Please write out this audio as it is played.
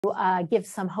give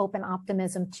some hope and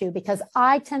optimism too, because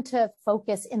I tend to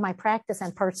focus in my practice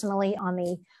and personally on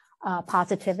the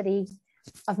positivity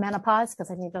of menopause,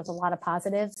 because I think there's a lot of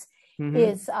positives,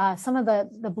 is some of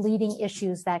the bleeding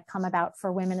issues that come about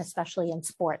for women, especially in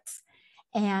sports.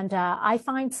 And I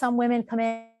find some women come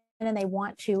in and they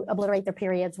want to obliterate their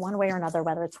periods one way or another,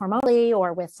 whether it's hormonally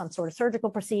or with some sort of surgical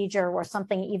procedure or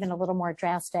something even a little more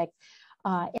drastic,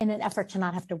 in an effort to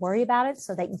not have to worry about it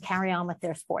so they can carry on with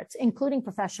their sports, including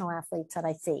professional athletes that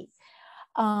I see.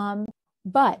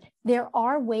 But there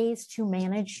are ways to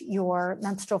manage your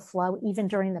menstrual flow even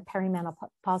during the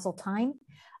perimenopausal time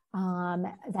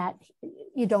that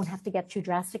you don't have to get too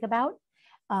drastic about,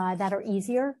 that are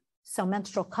easier. So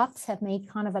menstrual cups have made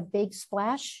kind of a big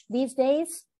splash these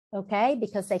days, okay,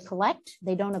 because they collect,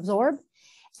 they don't absorb,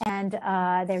 and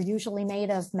they're usually made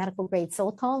of medical grade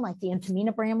silicone, like the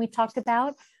Intimina brand we talked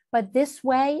about. But this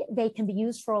way, they can be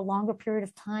used for a longer period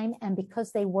of time, and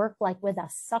because they work like with a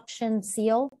suction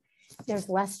seal, there's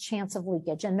less chance of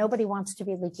leakage, and nobody wants to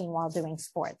be leaking while doing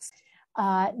sports.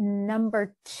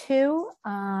 Number two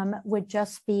would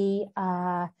just be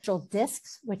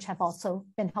discs, which have also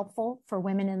been helpful for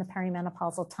women in the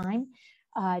perimenopausal time,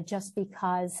 just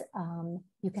because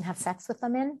you can have sex with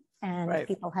them in, and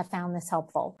people have found this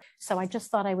helpful. So I just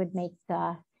thought I would make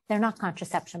they're not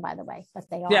contraception, by the way, but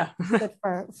they are good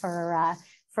for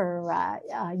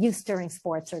use during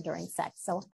sports or during sex. So